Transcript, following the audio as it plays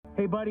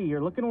Hey, buddy, you're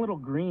looking a little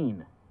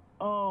green.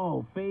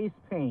 Oh, face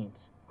paint.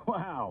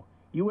 Wow,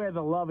 you wear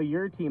the love of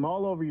your team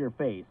all over your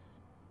face.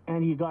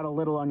 And you got a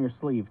little on your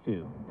sleeve,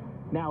 too.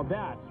 Now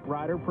that's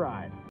Rider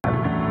Pride.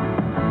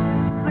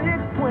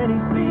 620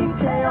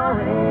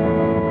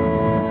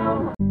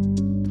 KRL.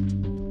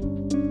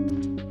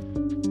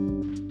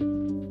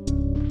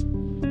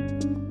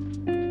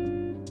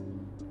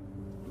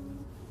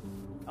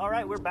 All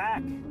right, we're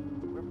back.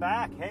 We're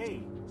back.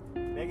 Hey,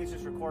 Megan's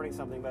just recording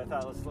something, but I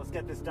thought let's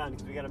get this done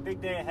because we got a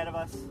big day ahead of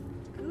us.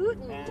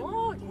 Guten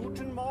Morgen.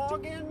 Guten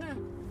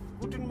Morgen.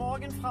 Guten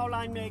Morgen,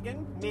 Fraulein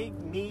Megan.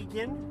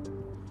 Megan.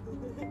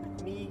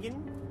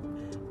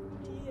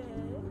 Yes.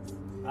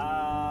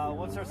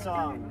 What's our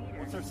song?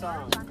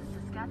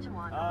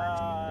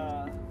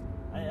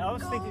 I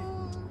was thinking,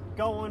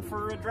 going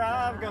for a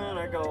drive,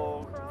 gonna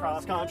go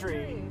cross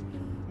country.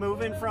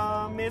 Moving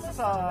from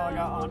Mississauga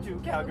on to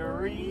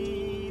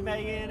Calgary.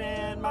 Megan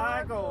and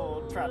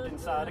Michael trapped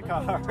inside a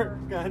car.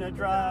 Gonna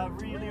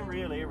drive really,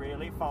 really,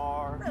 really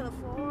far.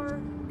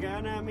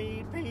 Gonna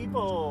meet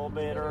people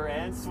bitter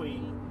and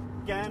sweet.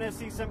 Gonna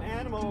see some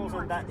animals,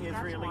 and that is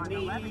really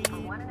neat.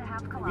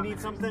 We need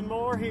something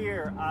more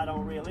here, I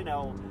don't really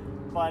know.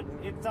 But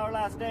it's our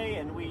last day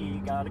and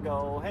we gotta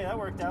go. Hey, that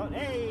worked out.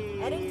 Hey!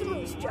 Heading to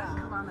Moose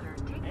Jaw.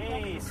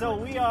 Hey, so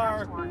we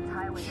are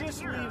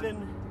just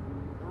leaving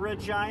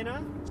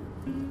Regina,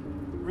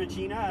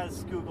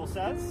 as Google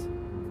says,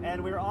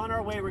 and we're on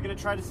our way. We're going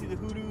to try to see the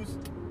hoodoos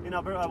in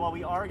Alberta. Well,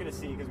 we are going to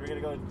see, because we're going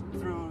to go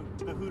through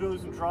the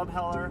hoodoos in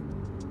Drumheller,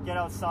 get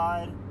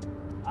outside,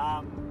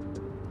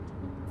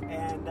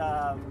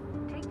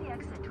 take the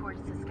exit towards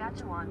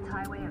Saskatchewan's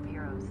Highway of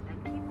Heroes, then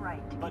keep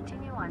right to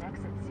continue on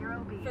exit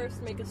 0B.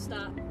 First, make a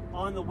stop.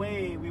 On the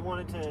way, we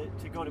wanted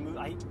to go to Moose.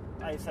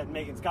 I said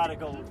Megan's got to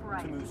go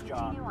to Moose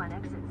Jaw. Continue on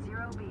exit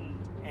 0B.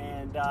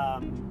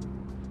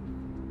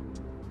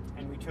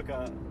 And we took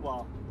I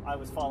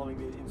was following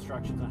the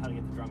instructions on how to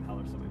get to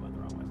Drumheller, so we went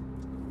the wrong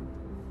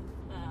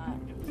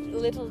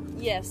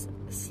way.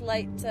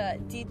 Slight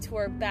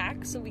detour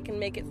back so we can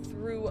make it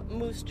through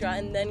Moose Jaw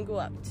and then go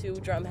up to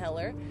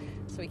Drumheller,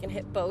 so we can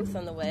hit both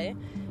on the way.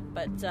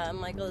 But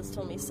Michael has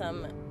told me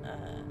some,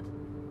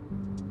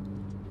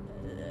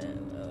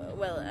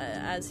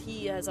 as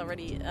he has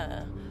already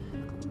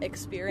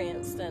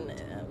experienced and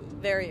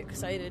very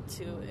excited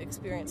to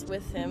experience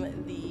with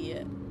him,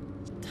 the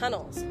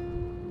tunnels,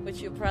 which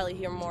you'll probably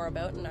hear more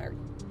about in our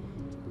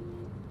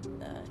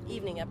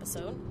evening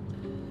episode.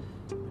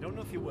 I don't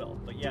know if you will,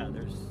 but yeah,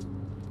 there's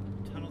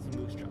tunnels in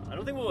Moose Jaw. I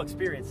don't think we'll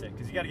experience it,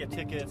 because you got to get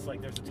tickets,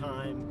 like there's a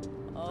time.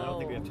 Oh. I don't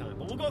think we have time,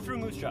 but we'll go through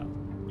Moose Jaw.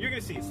 You're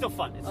going to see, it's still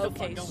fun. It's still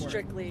fun, don't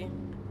strictly. worry.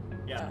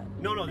 Yeah.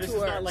 No, this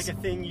tours. is not like a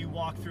thing you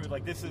walk through.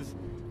 Like, this is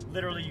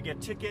literally, you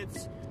get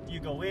tickets, you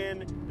go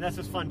in, and that's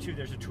what's fun too.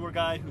 There's a tour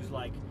guide who's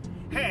like,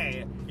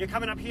 hey, you're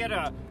coming up here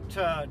to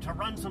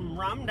run some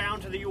rum down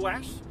to the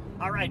U.S.?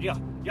 All right, you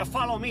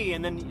follow me.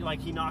 And then,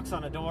 like, he knocks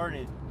on a door,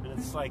 and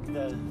it's like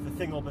the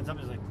thing opens up,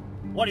 and he's like,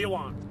 what do you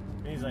want?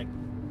 And he's like,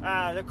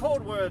 the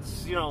code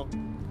words,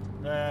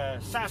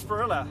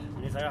 sarsaparilla.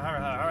 And he's like, all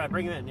right,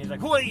 bring them in. And he's like,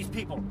 who are these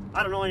people?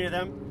 I don't know any of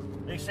them.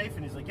 They're safe.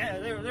 And he's like, yeah,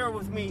 they're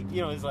with me.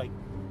 He's like,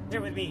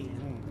 they're with me.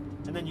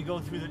 And then you go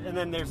through and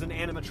then there's an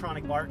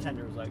animatronic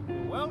bartender who's like,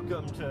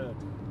 welcome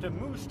to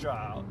Moose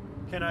Jaw.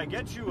 Can I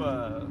get you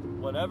a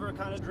whatever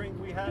kind of drink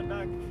we had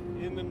back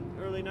in the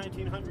early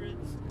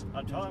 1900s?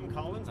 A Tom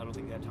Collins? I don't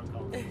think they had Tom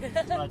Collins.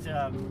 But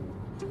a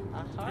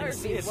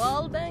Harvey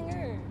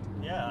Wallbanger.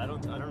 Yeah, I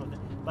don't know.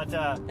 But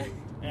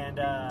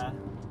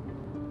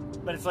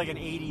but it's like an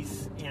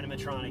 80s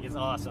animatronic. It's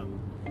awesome.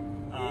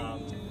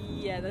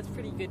 Yeah, that's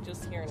pretty good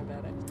just hearing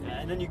about it.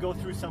 And then you go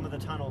through some of the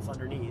tunnels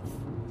underneath.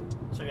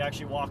 So you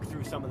actually walk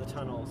through some of the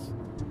tunnels.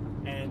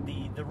 And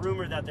the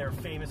rumor that they're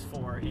famous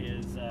for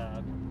is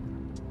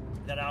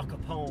that Al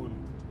Capone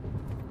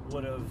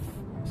would have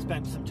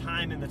spent some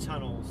time in the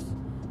tunnels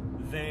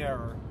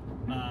there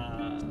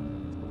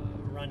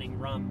running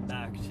rum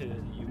back to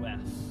the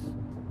U.S.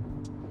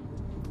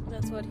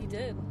 That's what he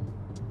did.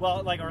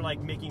 Well,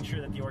 making sure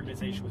that the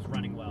organization was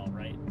running well,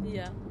 right?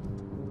 Yeah.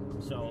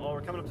 So,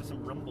 we're coming up to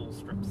some rumble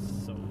strips,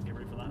 so get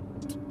ready for that.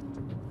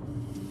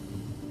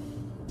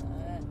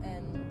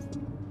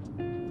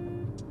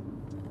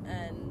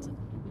 And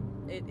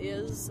it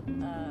is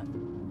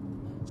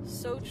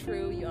so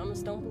true. You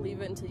almost don't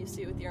believe it until you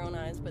see it with your own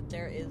eyes, but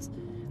there is,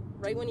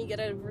 right when you get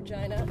out of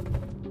Regina,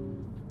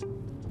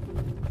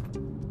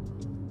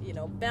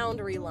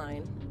 boundary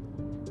line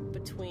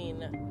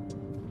between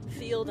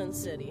field and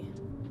city.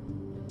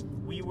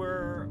 We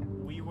were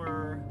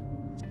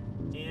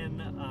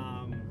in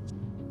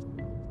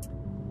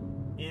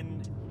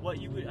what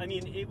you would,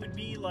 it would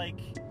be like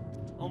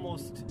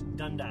almost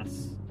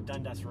Dundas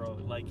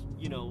Road, like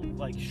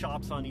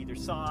shops on either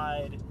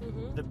side,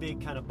 mm-hmm. the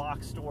big kind of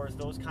box stores,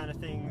 those kind of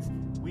things.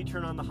 We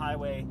turn on the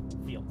highway,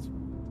 fields.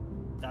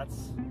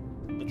 That's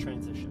the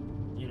transition,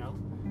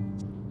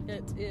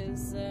 It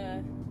is,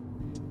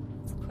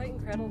 it's quite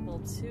incredible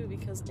too,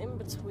 because in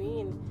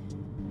between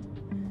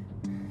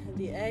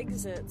the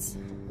exits,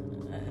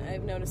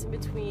 I've noticed in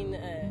between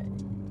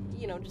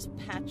just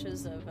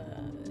patches of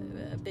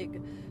a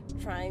big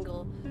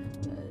triangle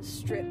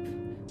strip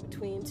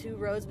between two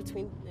roads,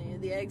 between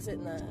the exit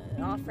and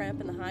the off-ramp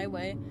and the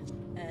highway.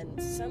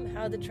 And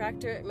somehow the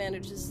tractor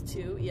manages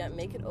to,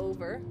 make it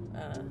over,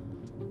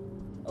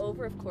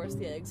 of course,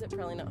 the exit.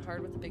 Probably not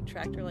hard with a big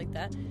tractor like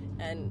that.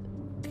 And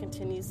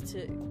continues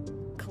to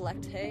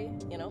collect hay,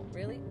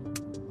 really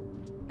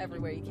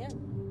everywhere you can.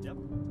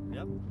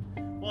 Yep.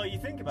 Well, you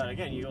think about it,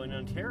 again, you go in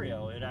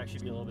Ontario, it'd actually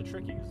be a little bit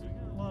tricky because we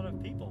got a lot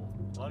of people,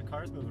 a lot of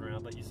cars moving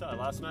around. But you saw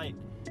last night,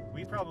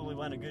 we probably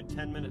went a good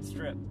 10-minute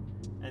strip.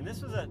 And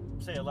this was at,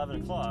 say,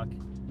 11 o'clock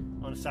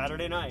on a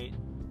Saturday night,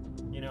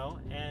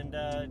 and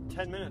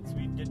 10 minutes,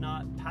 we did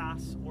not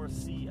pass or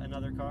see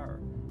another car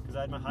because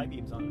I had my high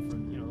beams on for,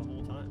 the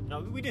whole time.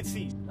 Now, we did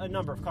see a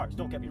number of cars,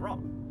 don't get me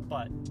wrong,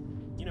 but,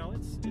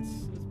 it's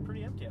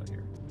pretty empty out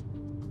here.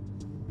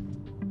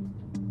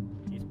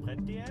 It's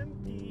pretty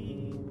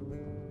empty.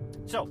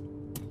 So,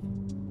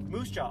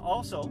 Moose Jaw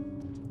also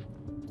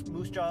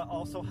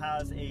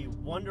has a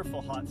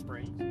wonderful hot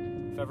springs.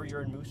 If ever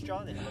you're in Moose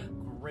Jaw, they have a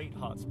great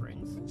hot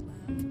springs.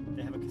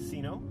 They have a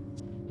casino.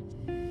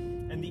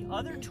 And the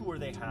other tour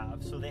they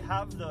have, so they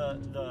have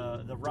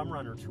the Rum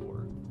Runner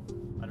tour.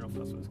 I don't know if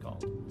that's what it's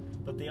called.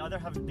 But they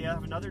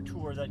have another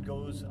tour that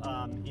goes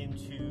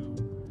into,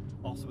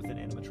 also with an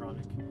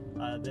animatronic,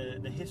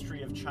 the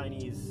history of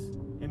Chinese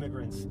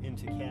immigrants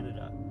into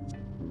Canada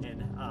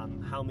and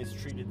how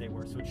mistreated they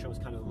were. So it shows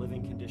kind of the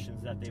living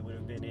conditions that they would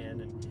have been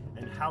in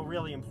and how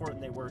really important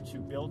they were to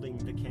building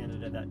the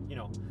Canada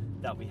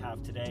that we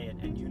have today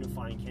and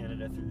unifying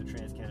Canada through the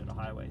Trans-Canada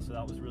Highway. So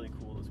that was really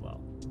cool as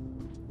well.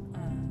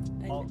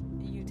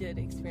 And you did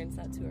experience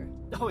that tour?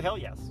 Oh, hell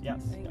yes.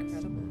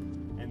 Incredible.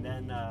 And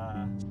then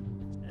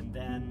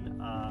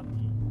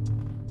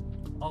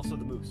also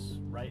the moose,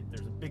 right?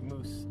 There's a big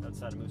moose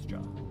outside of Moose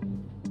Jaw,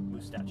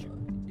 moose statue.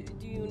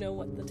 Do you know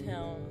what the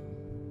town,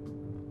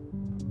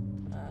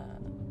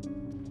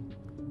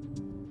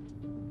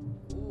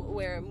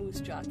 where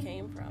Moose Jaw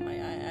came from?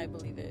 I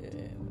believe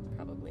it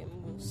probably a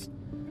moose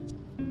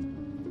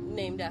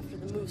named after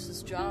the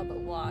moose's jaw, but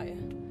why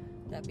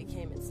that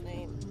became its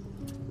name?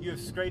 You have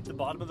scraped the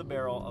bottom of the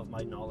barrel of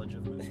my knowledge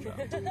of Moose Jaw.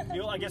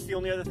 I guess the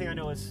only other thing I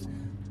know is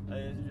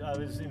I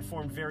was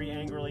informed very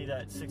angrily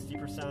that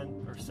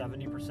 60% or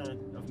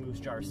 70% of Moose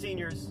Jaw are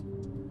seniors,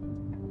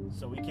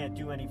 so we can't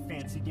do any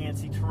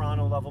fancy-dancy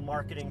Toronto-level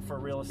marketing for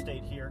real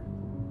estate here,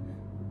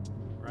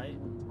 right?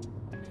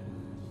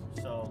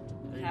 So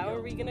how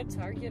are we going to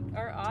target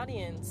our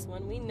audience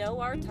when we know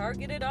our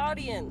targeted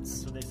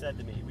audience? So they said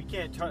to me, we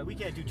can't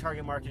do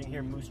target marketing here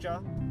in Moose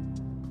Jaw.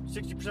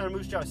 60% of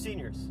Moose Jaw are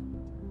seniors.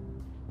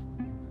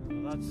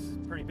 Well, that's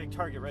a pretty big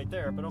target right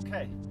there, but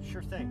okay,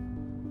 sure thing.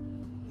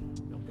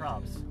 No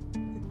probs.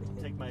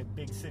 I'll take my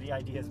big city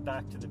ideas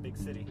back to the big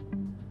city.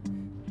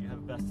 You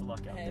have best of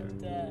luck out there.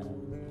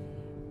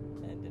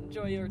 And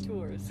enjoy your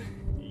tours.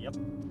 Yep.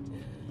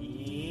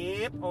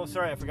 Oh,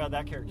 sorry, I forgot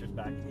that character's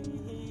back.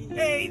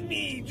 Hey, it's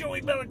me,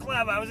 Joey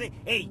Balaclava. I was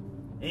hey,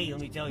 let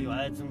me tell you,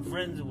 I had some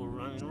friends who were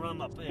running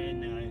rum up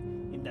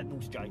in that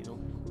Moose Jaw,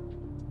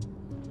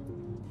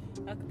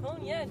 Al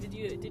Capone, yeah. Did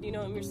you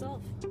know him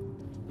yourself?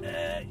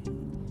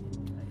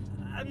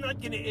 I'm not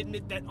gonna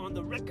admit that on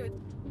the record,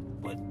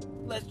 but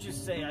let's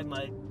just say I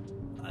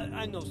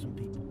know some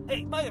people.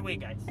 Hey, by the way,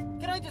 guys,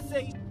 can I just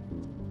say,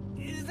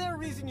 is there a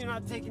reason you're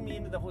not taking me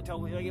into the hotel?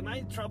 Like, am I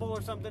in trouble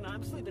or something?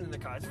 I'm sleeping in the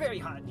car. It's very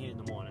hot in here in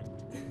the morning.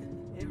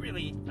 It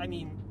really,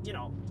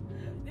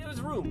 there was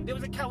a room. There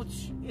was a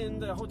couch in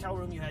the hotel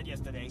room you had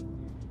yesterday.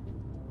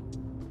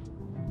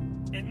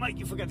 And Mike,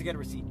 you forgot to get a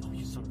receipt. Oh,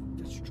 you son of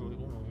a destroyer.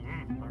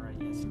 All right,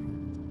 yes.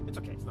 It's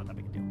okay. It's not that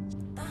big a deal.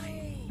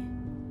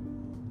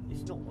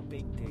 It's not a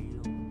big deal.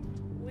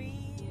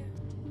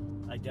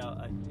 I doubt.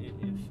 I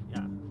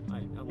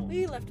won't.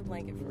 We left a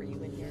blanket for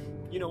you in here.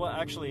 You know what?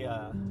 Actually,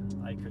 I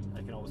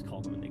can always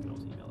call them and they can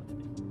always email it to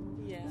me.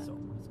 Yeah. So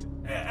that's good.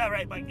 All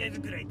right, Mike. That's a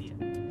good idea.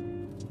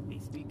 Hey,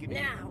 speaking.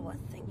 Now we're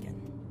thinking.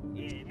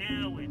 Yeah.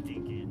 Now we're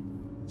thinking.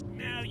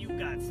 Now you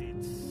got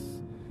it.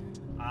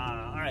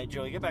 All right,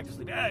 Joey. Get back to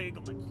sleep. Ah, you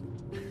go.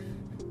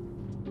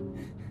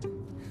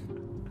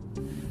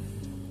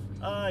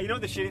 You know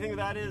what the shitty thing of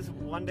that is?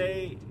 One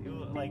day,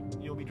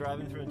 you'll be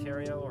driving through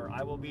Ontario, or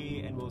I will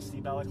be, and we'll see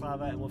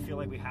Balaclava, and we'll feel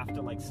like we have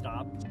to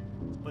stop.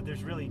 But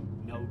there's really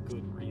no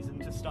good reason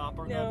to stop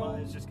or go by.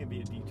 It's just gonna be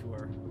a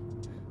detour,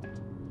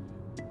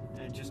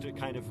 and just a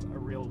kind of a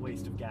real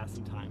waste of gas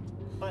and time.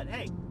 But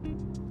hey,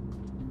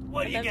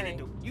 what are you gonna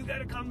do? You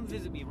gotta come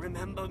visit me.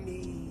 Remember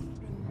me.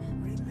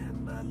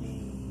 Remember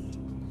me.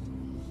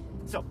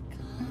 So.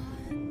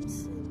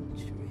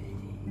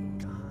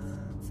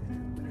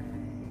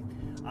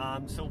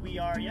 So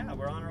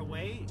we're on our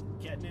way,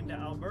 getting into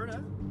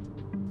Alberta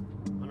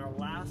on our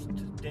last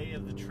day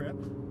of the trip.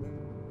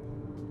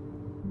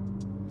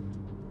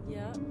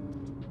 Yeah.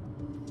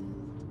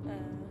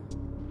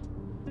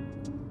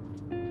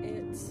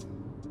 It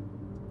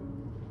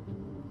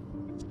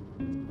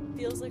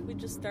feels like we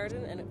just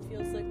started, and it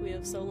feels like we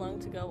have so long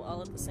to go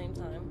all at the same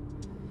time.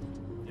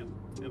 Yep.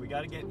 And we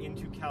got to get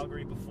into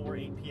Calgary before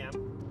 8 p.m.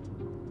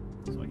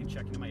 can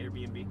check into my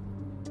Airbnb.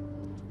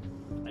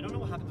 I don't know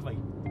what happens if I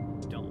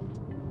don't,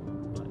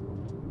 but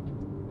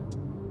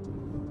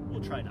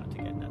we'll try not to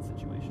get in that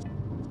situation.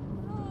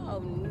 Oh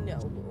no.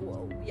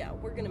 Whoa, yeah,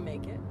 we're gonna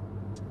make it.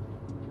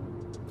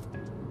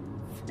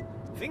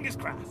 Fingers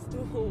crossed.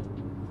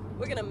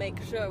 We're gonna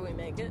make sure we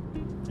make it.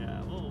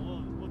 Yeah,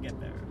 we'll get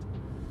there.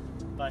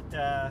 But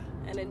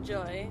and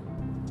enjoy.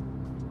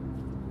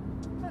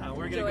 Yeah,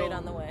 we're enjoy gonna go it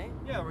on the way.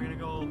 Yeah, we're gonna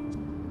go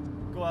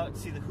out and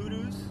see the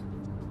hoodoos.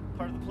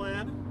 Part of the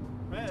plan,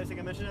 right? I think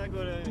I mentioned that.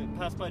 Go to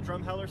pass by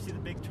Drumheller, see the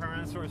big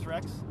Tyrannosaurus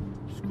Rex,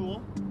 which is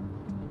cool.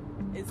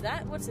 Is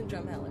that what's in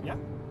Drumheller? Yeah,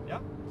 yeah.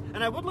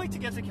 And I would like to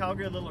get to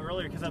Calgary a little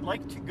earlier because I'd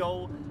like to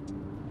go.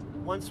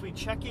 Once we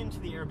check into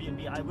the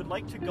Airbnb, I would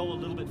like to go a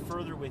little bit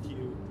further with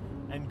you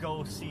and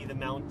go see the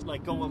mount,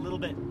 like go a little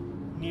bit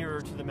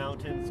nearer to the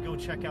mountains. Go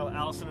check out.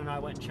 Allison and I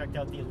went and checked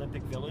out the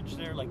Olympic Village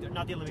there, like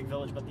not the Olympic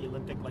Village, but the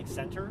Olympic like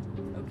center.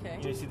 Okay.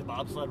 You know, you see the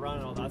bobsled run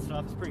and all that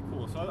stuff. It's pretty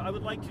cool. So I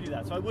would like to do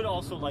that. So I would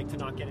also like to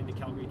not get into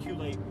Calgary too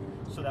late,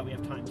 so that we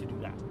have time to do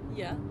that.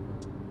 Yeah.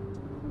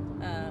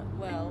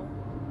 Well.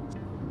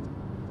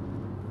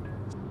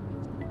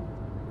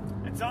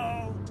 It's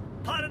all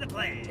part of the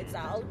plan. It's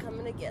all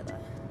coming together.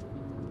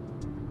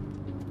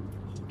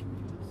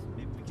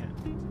 Maybe we can.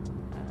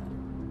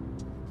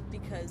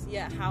 Because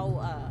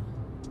how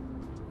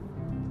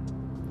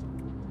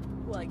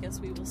well, I guess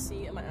we will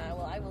see.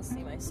 I will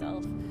see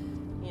myself.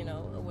 You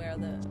know, where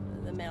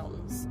the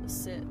mountains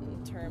sit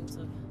in terms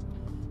of.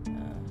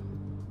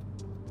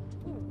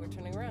 We're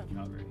turning around.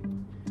 Calgary.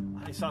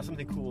 I saw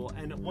something cool,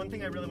 and one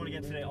thing I really want to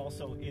get today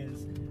also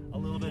is a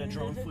little bit of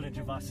drone footage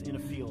of us in a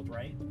field,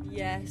 right?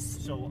 Yes.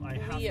 So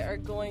we are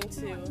going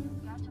to.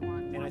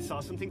 And I saw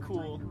something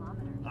cool,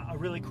 a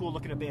really cool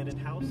looking abandoned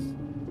house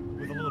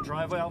with a little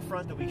driveway out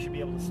front that we should be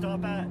able to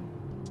stop at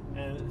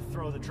and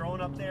throw the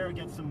drone up there and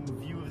get some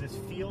view of this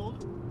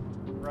field,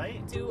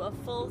 right? Do a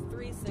full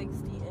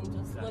 360 and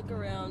just look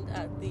around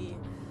at the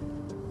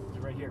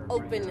right here,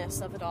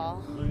 openness of it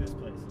all. Look at this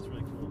place, it's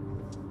really cool.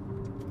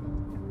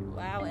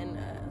 Wow, and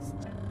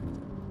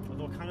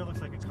although it kind of looks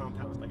like a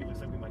compound, like it looks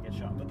like we might get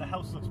shot, but the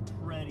house looks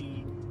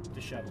pretty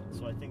disheveled,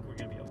 so I think we're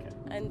gonna be okay.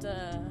 And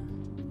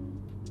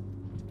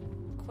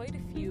quite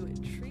a few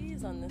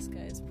trees on this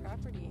guy's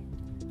property.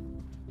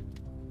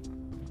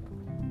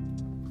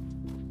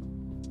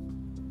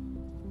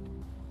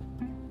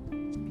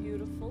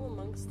 Beautiful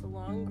amongst the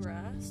long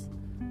grass.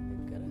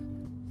 We've got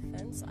a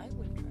fence. I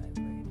would drive right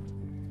in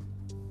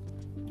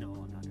there. No,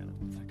 I'm not gonna.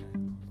 What's that guy?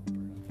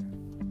 Little bird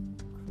out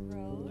there.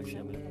 Crows. Actually,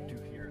 I'm gonna do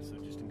here, so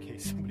just in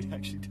case somebody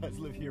actually does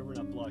live here, we're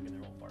not blocking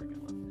their whole parking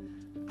lot.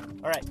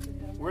 All right,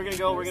 we're gonna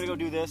go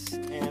do this,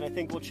 and I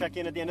think we'll check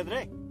in at the end of the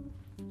day.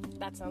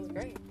 That sounds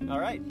great. All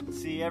right,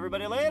 see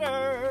everybody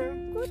later.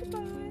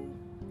 Goodbye.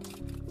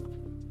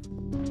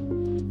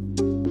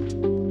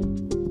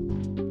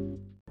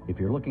 If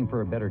you're looking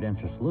for a better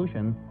denture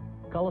solution,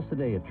 call us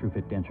today at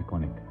TrueFit Denture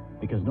Clinic,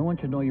 because no one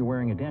should know you're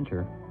wearing a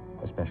denture,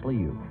 especially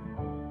you.